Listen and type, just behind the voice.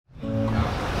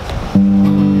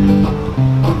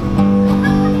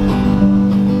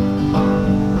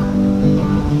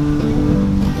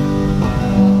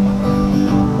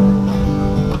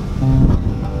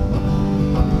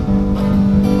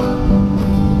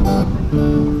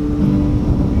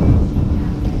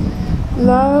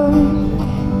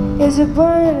is a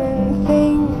burning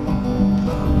thing,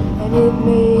 and it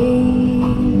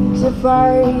makes a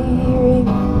fire.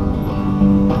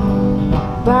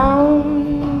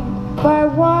 Bound by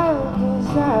wild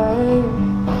desire,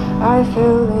 I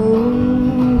fell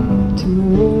into a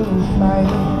ring of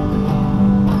fire.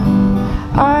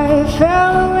 I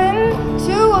fell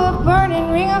into a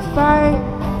burning ring of fire.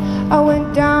 I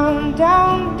went down,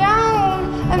 down,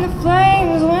 down, and the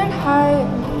flames went higher.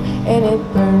 And it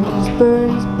burns,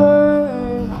 burns,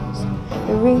 burns,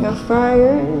 the ring of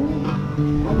fire,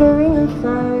 the ring of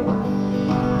fire.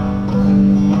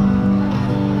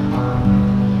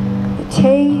 The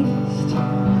taste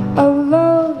of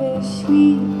love is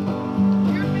sweet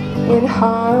in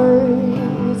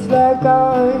hearts like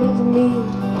ours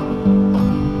meet.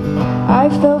 I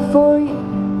fell for you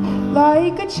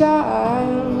like a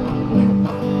child.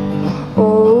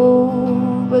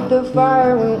 Oh, but the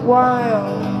fire went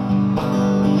wild.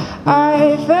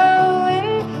 I fell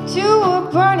into a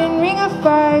burning ring of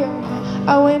fire.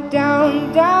 I went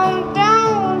down, down,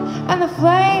 down, and the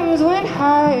flames went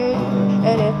higher.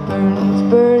 And it burns,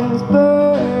 burns,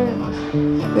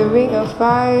 burns, the ring of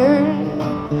fire,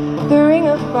 the ring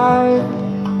of fire.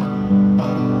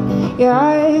 Yeah,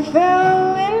 I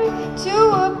fell into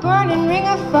a burning ring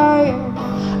of fire.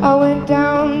 I went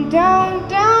down, down,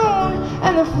 down,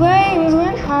 and the flames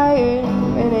went higher.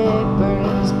 And it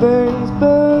burns, burns,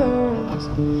 burns,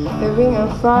 the ring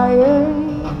of fire,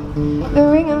 the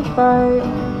ring of fire.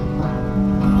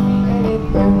 And it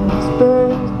burns,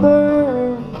 burns,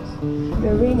 burns,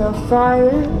 the ring of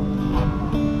fire,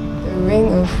 the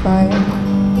ring of fire.